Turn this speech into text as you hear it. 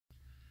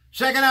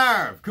Second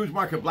hour of Kuhn'S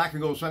Market Black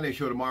and Gold Sunday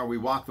Show tomorrow. We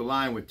walk the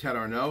line with Ted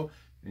Arnaud.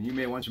 And you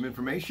may want some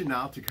information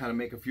now to kind of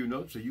make a few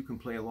notes so you can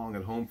play along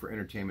at home for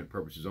entertainment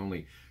purposes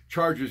only.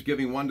 Chargers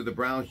giving 1 to the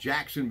Browns.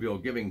 Jacksonville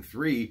giving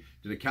 3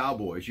 to the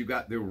Cowboys. You've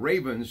got the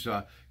Ravens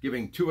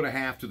giving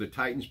 2.5 to the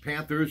Titans.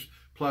 Panthers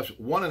plus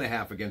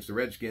 1.5 against the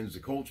Redskins. The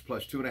Colts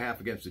plus 2.5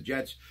 against the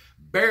Jets.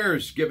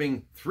 Bears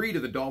giving 3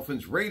 to the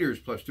Dolphins. Raiders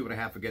plus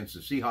 2.5 against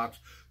the Seahawks.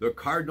 The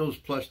Cardinals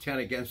plus 10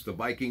 against the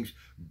Vikings.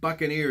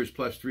 Buccaneers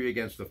plus 3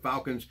 against the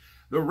Falcons.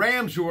 The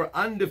Rams, who are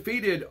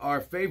undefeated,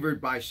 are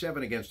favored by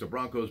 7 against the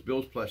Broncos.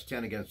 Bills plus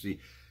 10 against the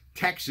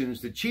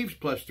Texans. The Chiefs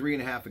plus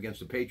 3.5 against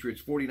the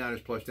Patriots.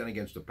 49ers plus 10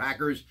 against the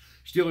Packers.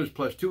 Steelers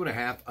plus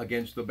 2.5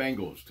 against the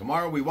Bengals.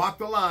 Tomorrow we walk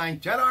the line.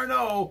 Ted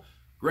Arnaud,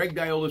 Greg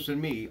Diolis, and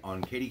me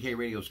on Kdka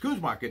Radio's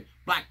Kuhn'S Market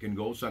Black and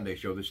Gold Sunday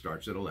Show that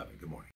starts at 11. Good morning.